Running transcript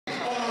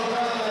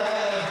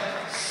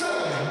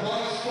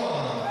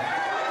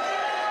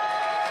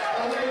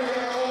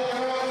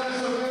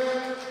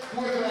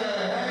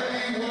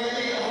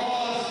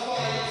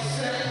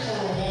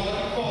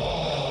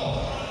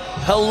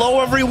Hello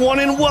everyone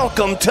and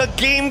welcome to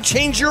Game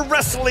Changer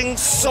Wrestling.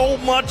 So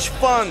much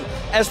fun.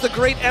 As the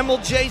great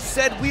MLJ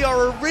said, we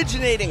are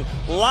originating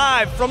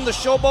live from the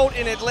Showboat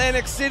in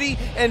Atlantic City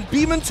and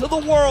beaming to the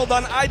world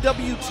on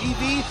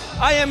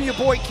IWTV. I am your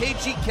boy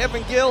KG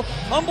Kevin Gill,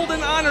 humbled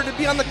and honored to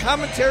be on the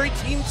commentary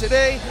team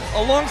today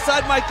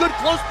alongside my good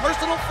close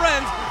personal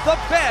friend, the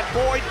bad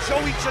boy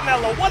Joey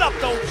Janela. What up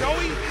though,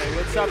 Joey? Hey,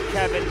 what's up,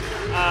 Kevin?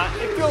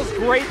 It feels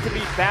great to be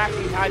back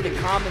behind the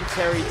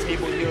commentary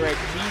table here at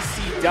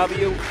GCW.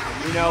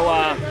 You know,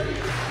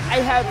 I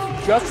have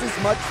just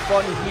as much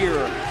fun here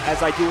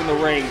as I do in the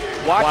ring,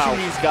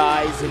 watching these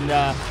guys, and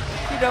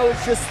you know,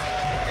 it's just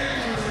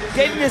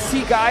getting to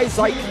see guys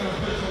like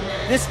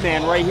this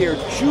man right here,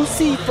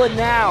 Juicy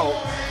FINAU.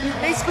 He's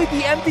basically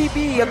the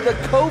MVP of the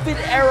COVID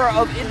era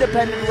of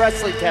independent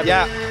wrestling, Kevin.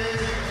 Yeah.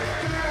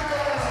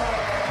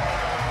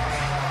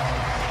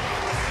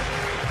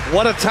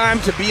 What a time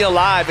to be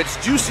alive.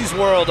 It's Juicy's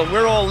world and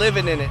we're all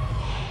living in it.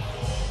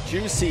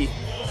 Juicy,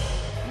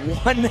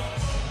 one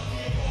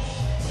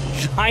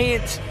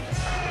giant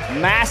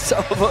mass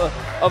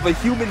of a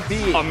human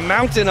being. A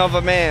mountain of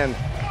a man.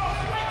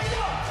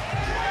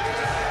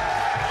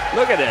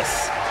 Look at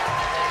this.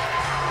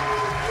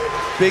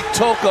 Big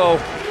Toko.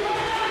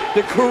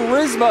 The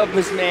charisma of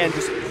this man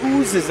just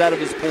oozes out of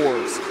his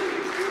pores.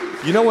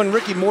 You know when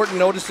Ricky Morton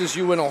notices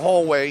you in a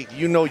hallway,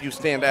 you know you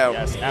stand out.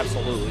 Yes,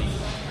 absolutely.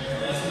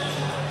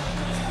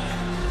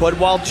 But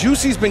while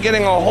Juicy's been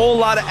getting a whole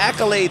lot of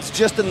accolades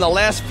just in the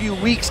last few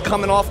weeks,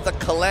 coming off the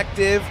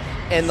Collective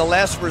and the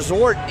Last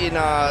Resort in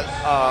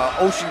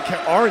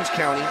Orange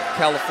County,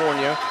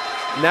 California,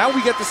 now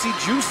we get to see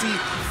Juicy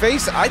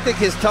face, I think,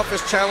 his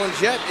toughest challenge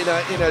yet in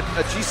a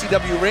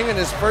GCW ring in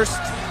his first,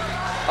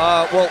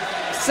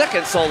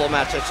 second solo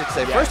match, I should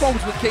say. Yes. First one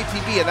was with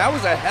KTV, and that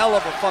was a hell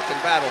of a fucking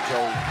battle,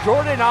 Joey.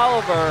 Jordan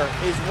Oliver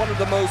is one of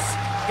the most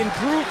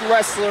improved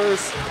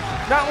wrestlers,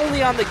 not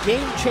only on the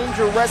Game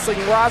Changer Wrestling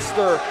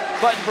roster,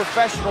 but in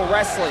professional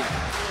wrestling.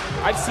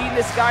 I've seen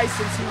this guy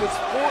since he was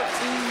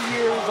 14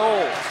 years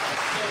old.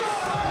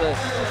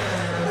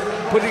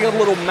 Putting a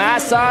little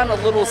mass on, a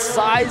little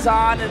size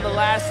on in the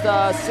last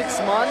 6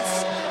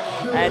 months.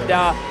 And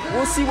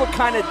we'll see what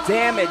kind of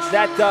damage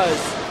that does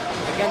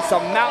against a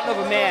mountain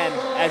of a man,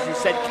 as you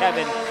said,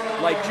 Kevin,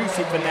 like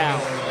Juicy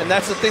FINAU. And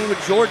that's the thing with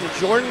Jordan.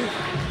 Jordan,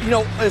 you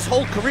know, his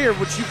whole career,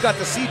 which you've got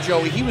to see,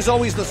 Joey, he was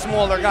always the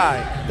smaller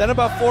guy. Then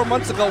about 4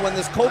 months ago when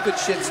this COVID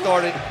shit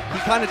started, he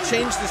kind of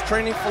changed his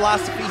training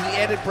philosophy. He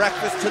added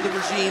breakfast to the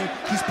regime.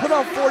 He's put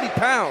on 40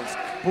 pounds.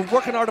 We're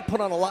working hard to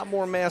put on a lot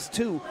more mass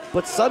too,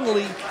 but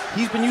suddenly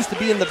he's been used to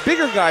being the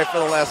bigger guy for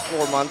the last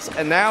 4 months,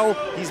 and now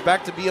he's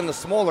back to being the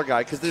smaller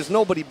guy because there's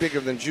nobody bigger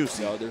than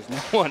Juicy. No, there's no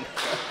one.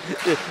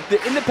 The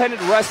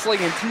independent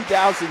wrestling in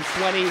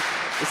 2020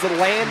 is the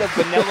land of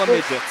vanilla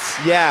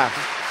midgets. Yeah,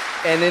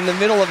 and in the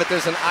middle of it,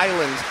 there's an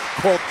island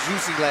called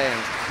Juicy Land.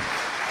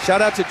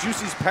 Shout out to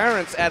Juicy's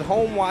parents at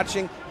home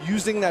watching,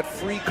 using that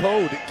free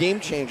code, Game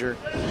Changer,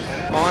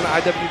 on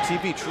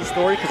IWTV. True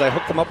story, because I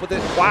hooked them up with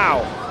it.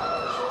 Wow.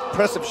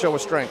 Impressive show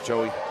of strength,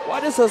 Joey. Why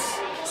does us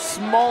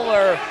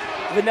smaller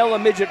vanilla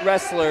midget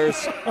wrestlers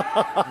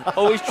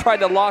always try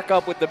to lock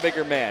up with the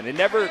bigger man? It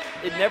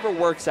never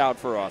works out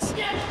for us.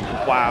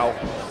 Wow.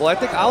 Well, I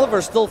think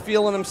Oliver's still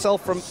feeling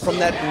himself from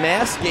that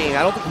mass gain.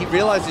 I don't think he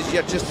realizes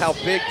yet just how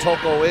big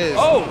Toko is.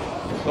 Oh!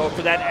 Go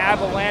for that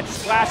avalanche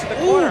splash in the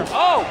corner. Ooh.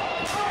 Oh!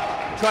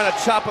 Trying to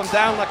chop him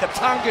down like a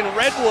Tongan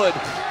redwood.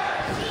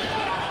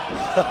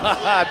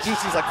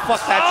 Juicy's like,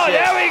 fuck that shit. Oh,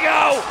 there we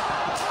go!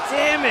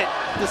 Damn it.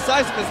 The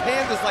size of his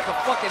hand is like a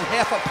fucking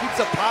half a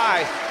pizza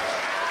pie.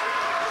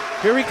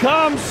 Here he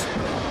comes.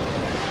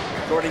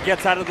 Jordan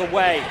gets out of the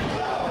way.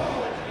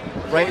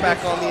 Right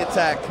back on the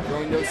attack.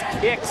 Throwing those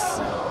kicks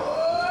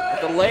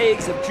at the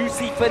legs of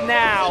Juicy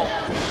FINAU.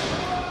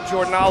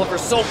 Jordan Oliver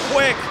so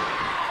quick.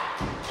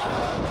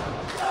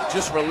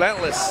 Just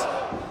relentless.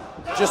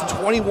 Just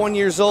 21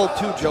 years old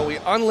too, Joey.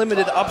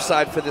 Unlimited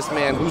upside for this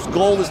man whose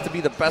goal is to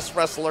be the best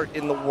wrestler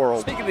in the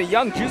world. Speaking of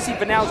young, Juicy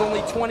FINAU is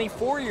only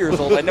 24 years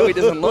old. I know he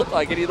doesn't look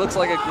like it. He looks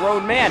like a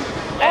grown man.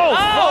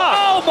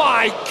 Oh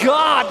my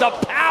God, the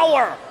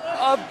power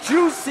of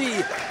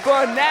Juicy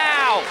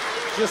FINAU.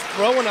 Just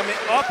throwing him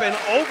up and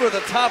over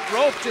the top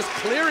rope, just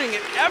clearing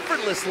it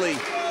effortlessly.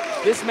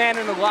 This man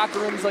in the locker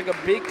room is like a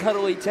big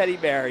cuddly teddy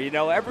bear. You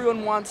know,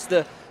 everyone wants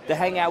to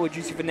hang out with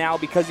Juicy FINAU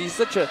because he's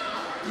such a,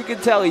 you can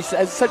tell he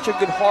has such a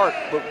good heart,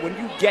 but when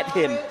you get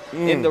him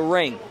in the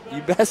ring,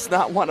 you best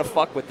not want to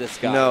fuck with this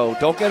guy. No,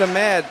 don't get him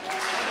mad.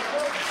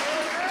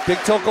 Big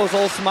Toko's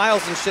all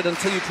smiles and shit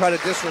until you try to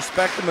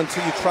disrespect him,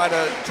 until you try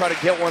to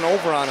get one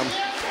over on him.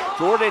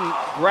 Jordan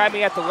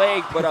grabbing at the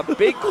leg, but a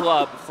big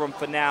club from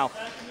FINAU.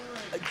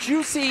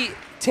 Juicy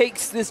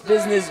takes this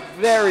business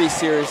very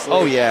seriously.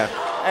 Oh yeah.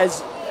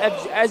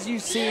 As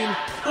you've seen,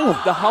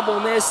 the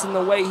humbleness and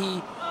the way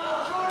he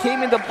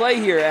came into play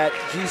here at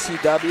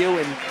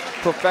GCW and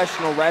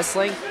professional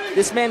wrestling.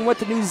 This man went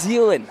to New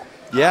Zealand.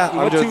 Yeah, He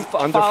went to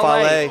under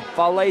Fale.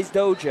 Fale's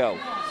dojo.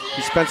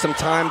 He spent some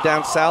time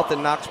down south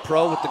in Knox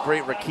Pro with the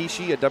great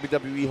Rikishi, a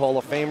WWE Hall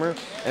of Famer,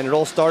 and it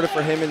all started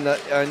for him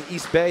in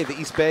East Bay, the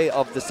East Bay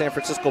of the San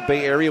Francisco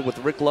Bay Area with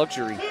Rick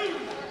Luxury.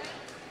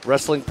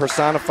 Wrestling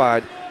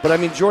personified. But I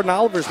mean, Jordan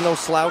Oliver's no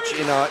slouch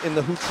in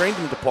the Who Trained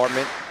Him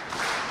department,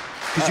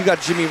 because you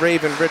got Jimmy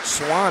Rave and Rich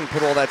Swann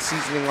put all that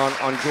seasoning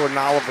on Jordan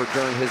Oliver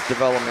during his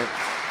development.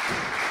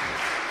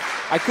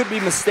 I could be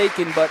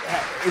mistaken, but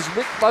is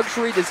Rick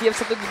Luxury, does he have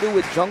something to do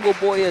with Jungle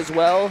Boy as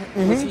well?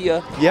 Was he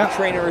a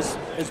trainer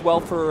as well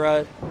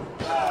for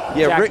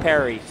Jack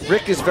Perry?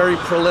 Rick is very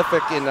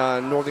prolific in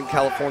Northern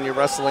California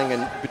wrestling,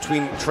 and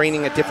between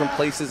training at different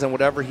places and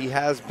whatever, he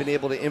has been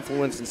able to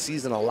influence and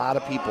season a lot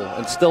of people,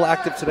 and still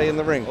active today in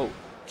the ring. Oh,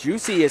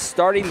 Juicy is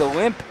starting to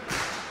limp.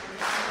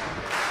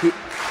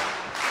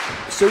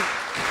 So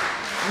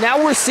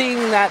now we're seeing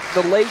that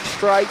the leg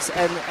strikes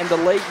and the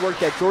leg work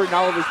that Jordan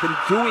Oliver's been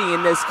doing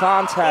in this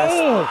contest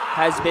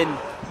has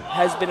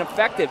been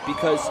effective,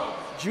 because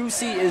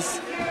Juicy is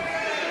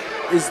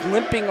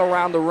limping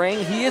around the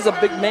ring. He is a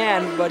big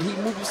man, but he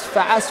moves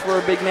fast for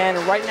a big man,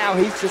 and right now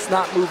he's just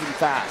not moving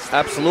fast.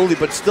 Absolutely,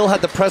 but still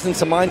had the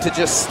presence of mind to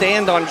just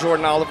stand on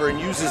Jordan Oliver and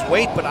use his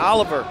weight. But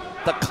Oliver,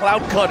 the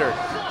clout cutter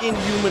in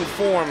human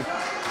form,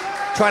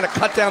 trying to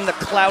cut down the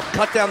clout,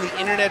 cut down the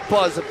internet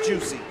buzz of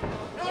Juicy.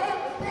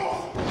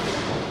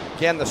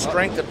 Again, the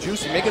strength of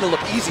Juicy, making it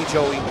look easy,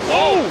 Joey.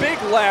 Oh, big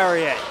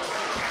lariat.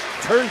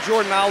 Turned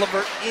Jordan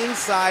Oliver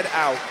inside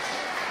out.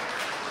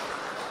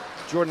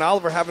 Jordan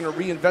Oliver having to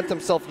reinvent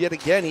himself yet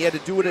again. He had to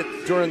do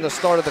it during the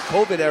start of the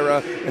COVID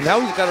era, and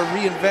now he's got to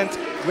reinvent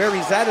where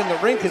he's at in the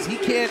ring, because he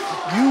can't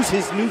use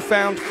his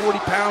newfound 40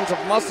 pounds of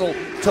muscle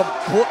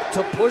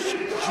to push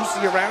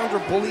Juicy around or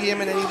bully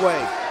him in any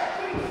way.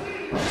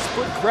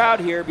 Split crowd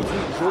here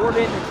between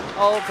Jordan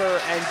Oliver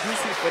and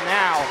Juicy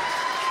FINAU.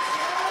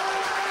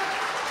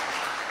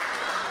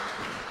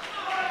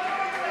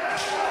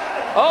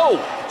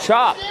 Oh,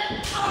 chop.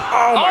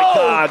 Oh my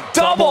God,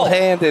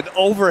 double-handed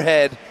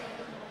overhead.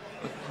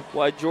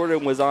 Why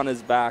Jordan was on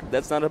his back.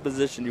 That's not a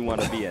position you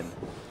want to be in.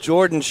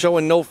 Jordan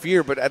showing no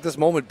fear, but at this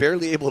moment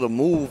barely able to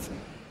move.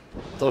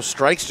 Those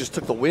strikes just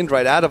took the wind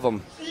right out of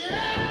him.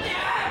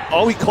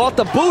 Oh, he caught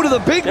the boot of the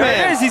big man.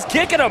 There it is, he's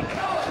kicking him.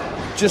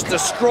 Just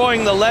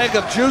destroying the leg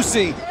of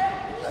Juicy.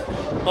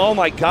 Oh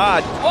my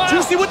God. Wow.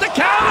 Juicy with the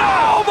counter.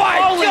 Oh my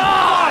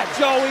God,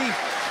 Joey.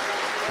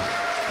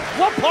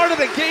 What part of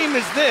the game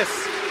is this?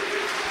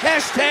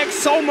 Hashtag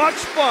so much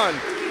fun.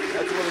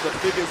 That's one of the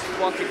biggest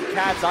fucking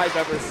cats I've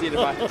ever seen in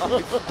my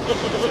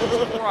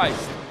life.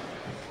 Christ.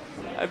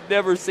 I've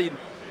never seen.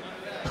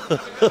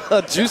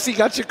 Juicy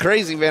got you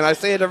crazy, man. I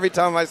say it every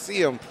time I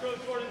see him.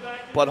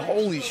 But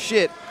holy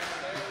shit.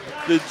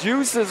 The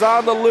juice is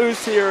on the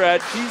loose here at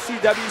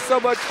GCW.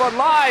 So much fun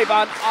live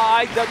on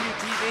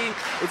IWTV.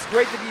 It's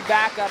great to be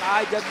back on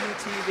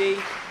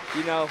IWTV.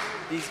 You know,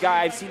 these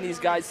guys, I've seen these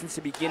guys since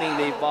the beginning.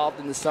 They evolved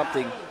into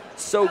something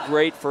so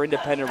great for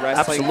independent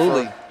wrestling.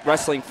 Absolutely. For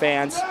wrestling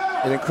fans.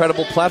 An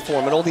incredible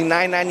platform at only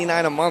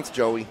 $9.99 a month,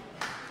 Joey.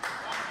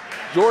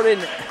 Jordan,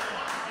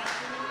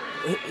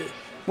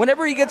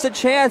 whenever he gets a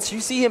chance,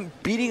 you see him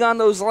beating on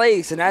those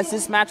legs. And as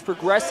this match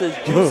progresses,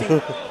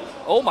 Juicy,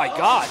 oh my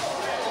God.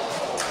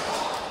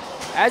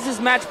 As this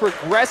match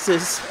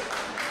progresses,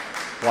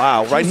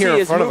 wow, right here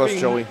in front of us,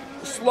 Joey.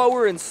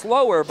 Slower and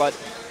slower, but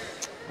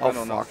I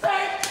don't know.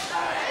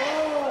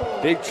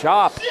 Big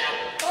chop.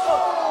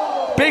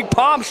 Big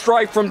palm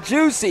strike from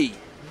Juicy.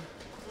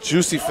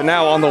 Juicy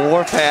FINAU on the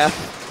warpath.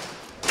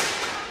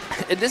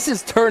 And this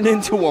has turned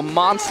into a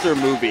monster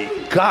movie.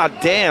 God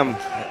damn.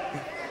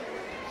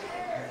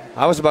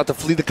 I was about to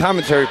flee the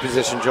commentary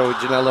position, Joey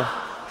Janela.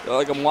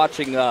 Like I'm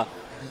watching a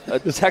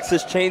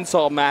Texas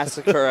Chainsaw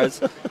Massacre as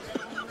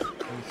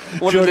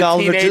one of the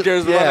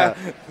teenagers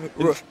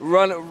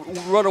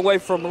run away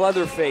from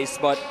Leatherface,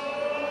 but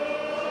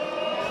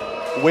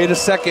wait a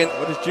second.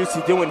 What is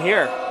Juicy doing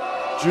here?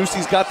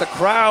 Juicy's got the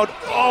crowd.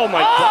 Oh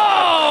my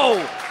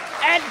God.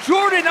 And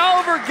Jordan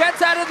Oliver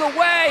gets out of the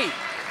way.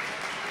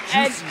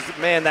 Juicy's,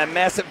 man, that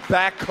massive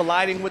back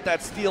colliding with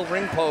that steel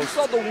ring post.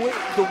 You saw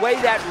the way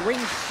that ring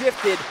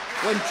shifted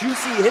when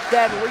Juicy hit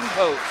that ring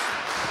post.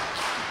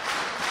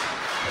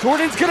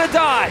 Jordan's gonna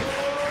dive.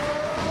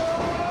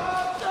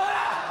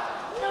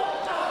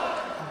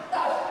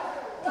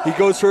 He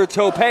goes for a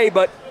tope,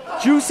 but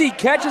Juicy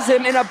catches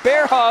him in a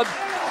bear hug.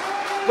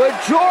 But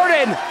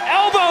Jordan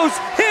elbows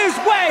his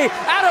way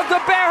out of the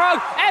bear hug,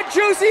 and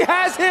Juicy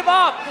has him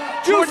up.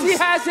 Juicy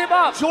has him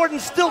up.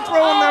 Jordan's still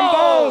throwing them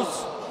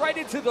bows. Right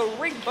into the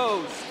ring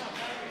post.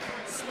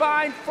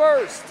 Spine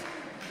first.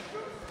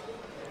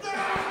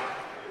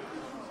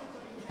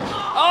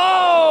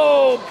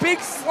 Oh, big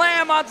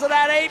slam onto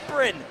that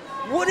apron.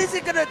 What is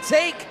it gonna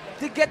take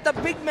to get the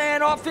big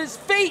man off his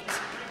feet?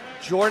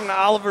 Jordan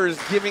Oliver is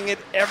giving it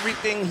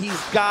everything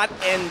he's got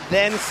and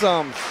then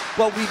some.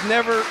 But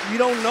you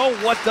don't know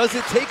what does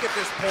it take at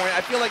this point.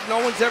 I feel like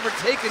no one's ever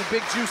taken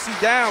Big Juicy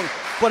down.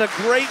 But a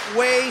great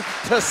way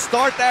to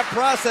start that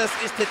process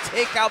is to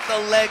take out the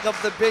leg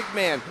of the big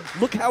man.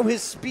 Look how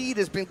his speed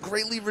has been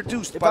greatly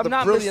reduced by the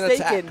brilliant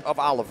attack of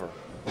Oliver.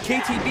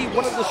 KTB,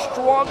 one of the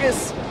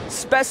strongest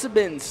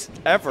specimens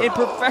ever in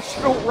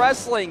professional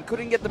wrestling,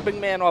 couldn't get the big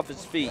man off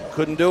his feet.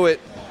 Couldn't do it.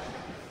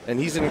 And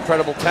he's an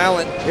incredible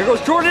talent. Here goes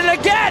Jordan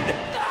again.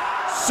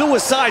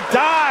 Suicide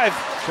dive.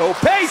 Tope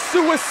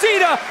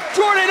Suicida.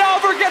 Jordan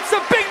Oliver gets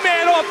the big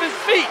man off his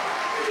feet.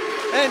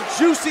 And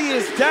Juicy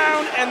is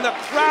down, and the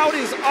crowd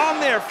is on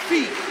their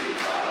feet.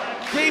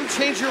 Game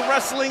Changer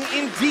Wrestling,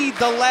 indeed,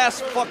 the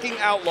last fucking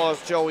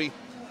outlaws, Joey.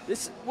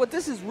 What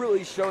this is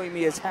really showing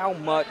me is how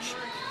much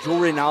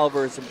Jordan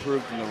Oliver has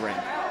improved in the ring.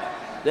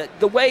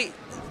 The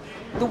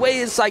way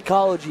his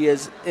psychology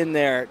is in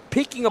there,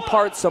 picking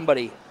apart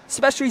somebody,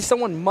 especially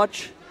someone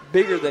much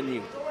bigger than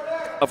you.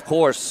 Of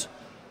course.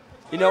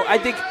 You know, I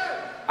think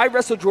I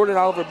wrestled Jordan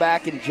Oliver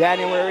back in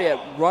January at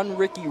Run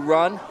Ricky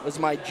Run. It was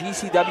my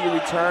GCW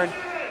return.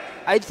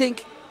 I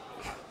think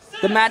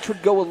the match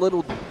would go a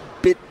little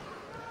bit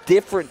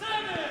different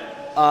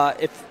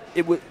if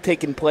it would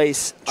taken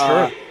place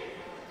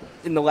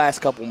in the last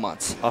couple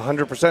months.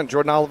 100%.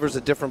 Jordan Oliver's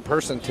a different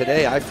person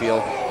today, I feel.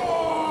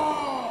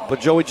 But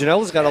Joey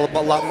Janela's got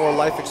a lot more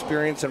life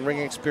experience and ring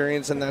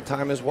experience in that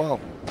time as well.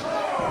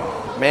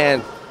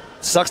 Man,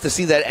 sucks to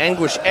see that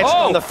anguish etched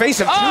on the face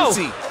of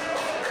Juicy.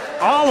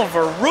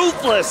 Oliver,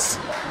 ruthless.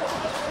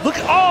 Look,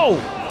 oh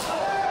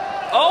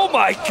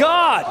my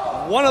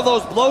God. One of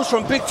those blows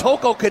from Big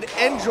Toko could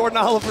end Jordan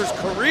Oliver's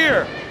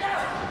career.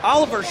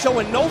 Oliver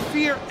showing no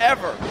fear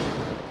ever.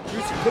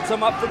 Juicy puts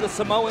him up for the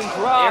Samoan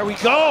drop. There we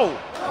go.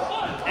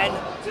 And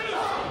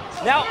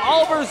now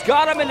Oliver's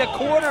got him in the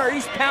corner.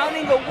 He's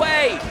pounding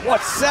away.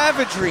 What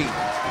savagery.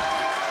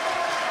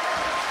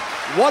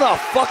 What a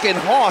fucking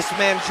hoss,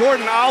 man.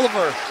 Jordan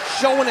Oliver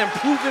showing and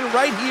proving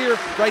right here,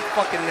 right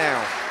fucking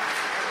now.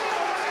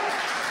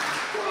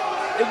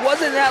 It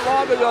wasn't that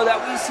long ago that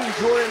we seen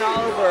Jordan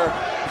Oliver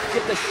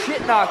get the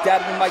shit knocked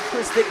out of him by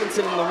Chris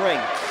Dickinson in the ring.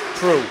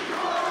 True.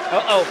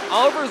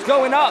 Oliver's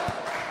going up.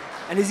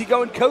 And is he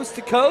going coast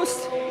to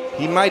coast?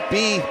 He might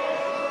be.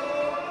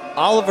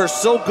 Oliver's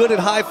so good at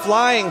high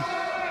flying,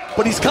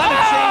 but he's kind of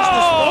changed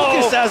his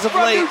focus as of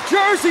late. From New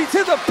Jersey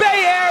to the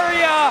Bay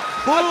Area.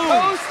 A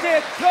coast to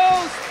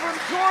coast from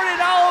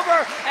Jordan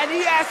Oliver. And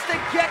he has to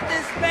get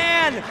this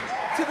man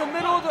to the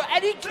middle of the...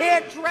 And he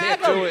can't drag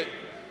him. Can't do it.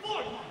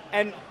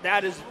 And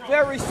that is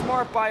very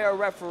smart by our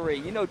referee.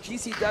 You know,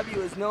 GCW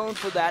is known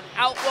for that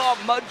outlaw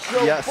mud show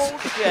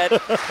bullshit.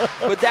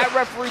 But that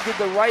referee did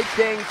the right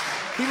thing.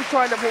 He was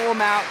trying to pull him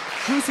out.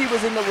 Juicy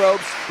was in the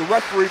ropes. The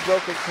referee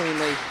broke it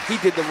cleanly. He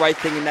did the right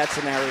thing in that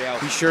scenario.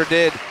 He sure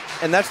did.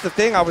 And that's the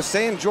thing I was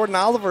saying. Jordan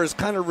Oliver has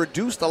kind of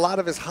reduced a lot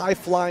of his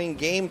high-flying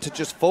game to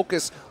just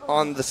focus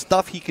on the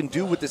stuff he can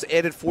do with this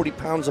added 40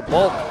 pounds of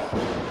bulk.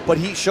 But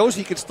he shows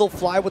he can still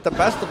fly with the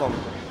best of them,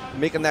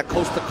 making that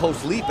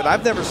coast-to-coast leap. And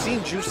I've never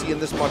seen Juicy in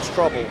this much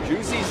trouble.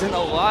 Juicy's in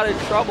a lot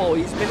of trouble.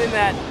 He's been in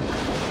that.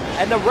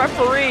 And the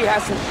referee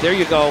has to... There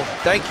you go.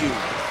 Thank you.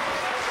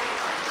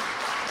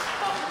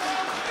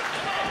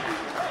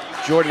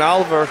 Jordan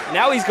Oliver.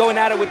 Now he's going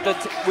at it with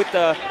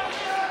the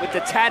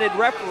tatted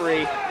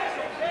referee.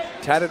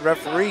 Tatted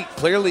referee,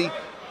 clearly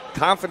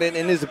confident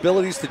in his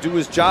abilities to do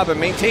his job and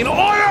maintain order.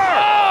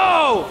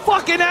 Oh!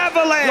 Fucking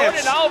avalanche!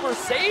 Jordan Oliver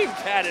saved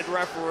tatted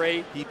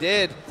referee. He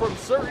did. From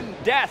certain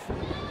death.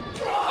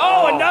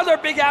 Oh, another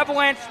big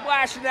avalanche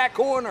splash in that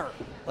corner.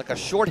 Like a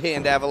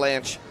shorthand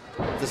avalanche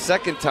the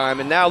second time.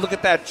 And now look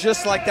at that,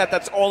 just like that.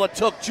 That's all it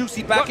took.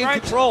 Juicy back in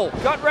control.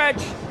 Gut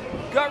wrench.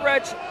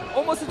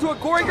 Almost into a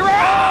Gory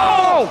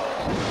Guerrero.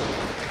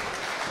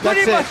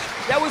 That's it.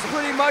 That was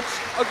pretty much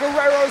a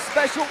Guerrero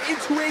special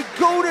into a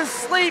go to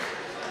sleep.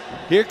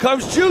 Here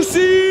comes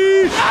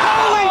Juicy.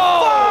 Holy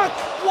fuck!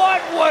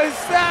 What was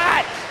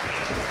that?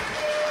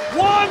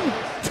 1,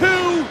 2,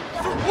 3.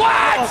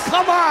 What? Oh,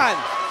 come on.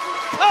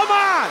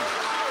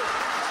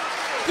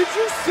 Did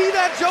you see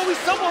that, Joey?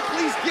 Someone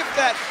please gift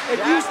that and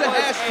use the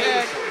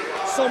hashtag.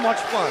 So much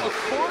fun. A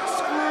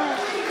corkscrew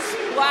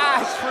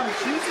splash from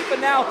Juicy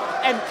FINAU,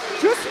 and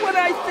just when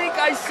I think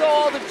I saw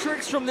all the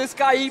tricks from this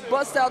guy, he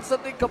busts out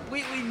something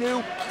completely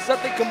new,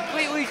 something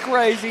completely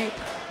crazy.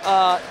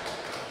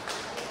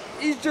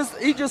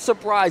 He just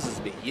surprises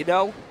me, you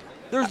know?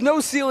 There's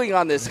no ceiling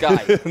on this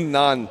guy.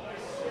 None.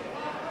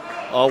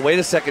 Oh, wait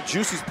a second.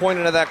 Juicy's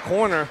pointing to that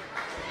corner.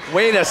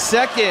 Wait a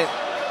second.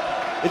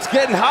 It's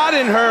getting hot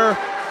in her.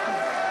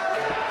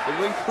 The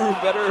ring crew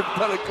better have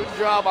done a good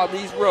job on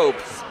these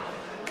ropes,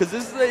 because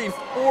this is a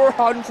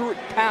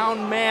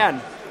 400-pound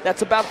man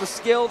that's about to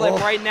scale them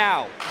right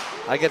now.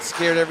 I get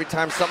scared every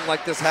time something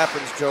like this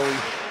happens, Joey.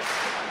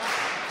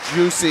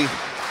 Juicy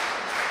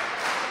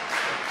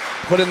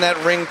putting that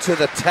ring to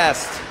the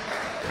test.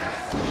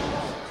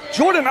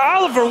 Jordan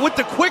Oliver with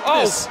the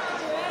quickness.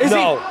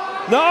 No.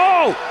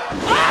 Oh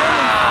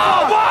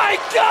my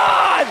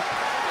God!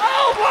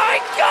 Oh my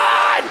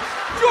God!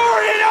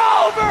 Jordan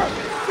Oliver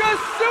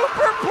just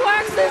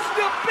superplexes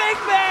the big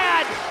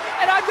man,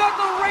 and I thought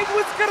the ring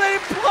was gonna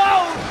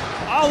implode.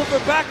 Oliver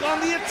back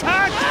on the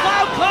attack.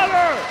 Cloud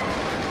cutter.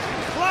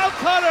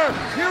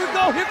 Here we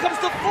go. Here comes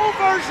the full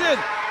version.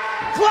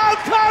 Cloud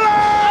cutter.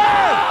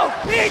 Oh,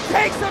 he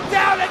takes him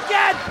down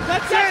again.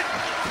 That's it.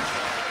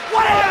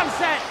 What an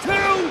upset! 2, 3.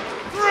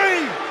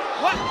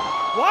 What?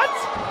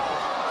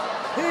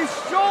 His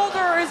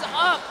shoulder is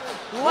up.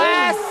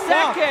 Last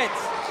second.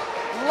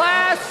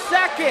 Last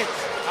second.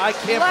 I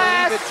can't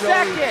believe it,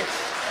 Joey.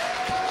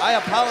 I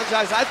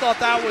apologize. I thought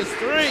that was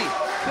 3.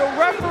 The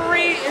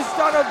referee has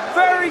done a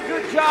very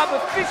good job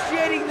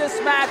officiating this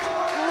match.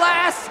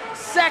 Last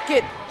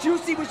second,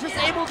 Juicy was just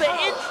able to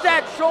inch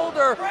that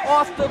shoulder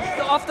off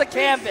the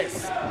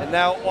canvas. And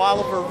now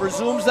Oliver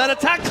resumes that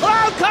attack.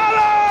 Cloud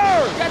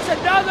Cutter! That's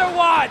another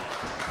one.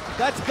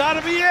 That's got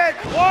to be it.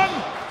 1,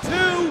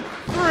 2,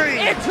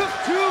 3. It took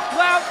 2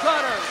 Cloud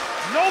Cutters.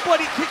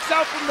 Nobody kicks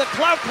out from the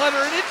Cloud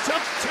Cutter, and it took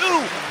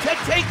 2 to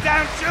take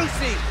down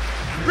Juicy.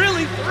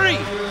 Really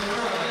 3.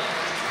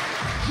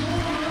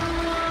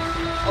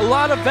 A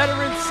lot of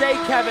veterans say,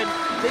 Kevin,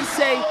 they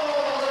say,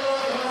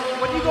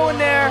 when you go in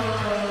there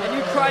and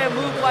you try a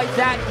move like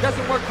that, it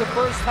doesn't work the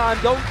first time,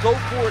 don't go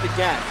for it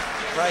again.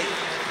 Right.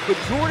 But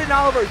Jordan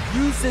Oliver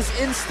used his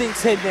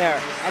instincts in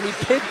there, and he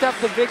picked up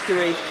the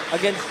victory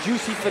against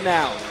Juicy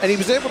FINAU. And he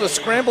was able to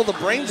scramble the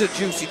brains of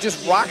Juicy,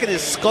 just rocking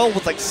his skull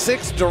with like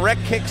 6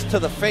 direct kicks to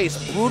the face.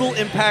 Brutal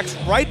impacts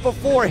right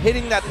before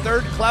hitting that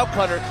 3rd Cloud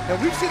Cutter.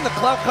 And we've seen the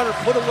Cloud Cutter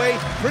put away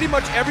pretty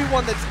much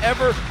everyone that's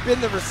ever been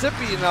the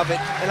recipient of it.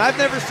 And I've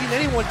never seen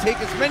anyone take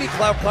as many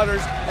Cloud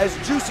Cutters as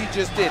Juicy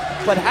just did.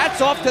 But hats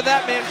off to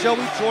that man,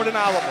 Joey, Jordan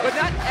Oliver. But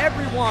not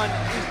everyone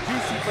is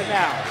Juicy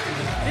FINAU.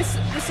 This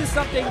is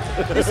something,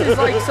 this is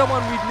like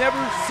someone we've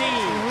never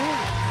seen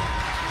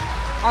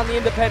on the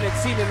independent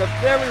scene in a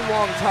very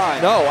long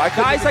time. No, I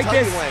couldn't even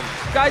tell you when.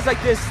 Guys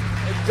like this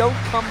don't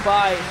come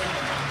by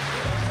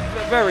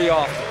very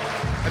often.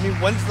 I mean,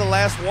 when's the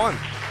last one?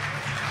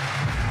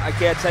 I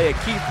can't tell you.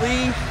 Keith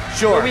Lee.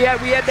 Sure. We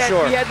had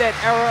that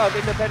era of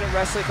independent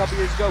wrestling a couple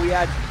years ago. We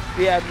had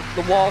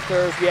the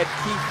Walters. We had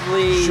Keith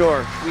Lee.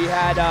 Sure. We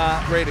had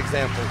great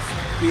examples.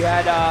 We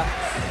had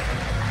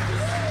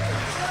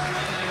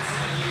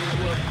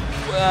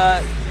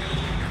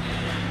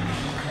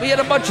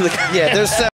a bunch of the yeah. There's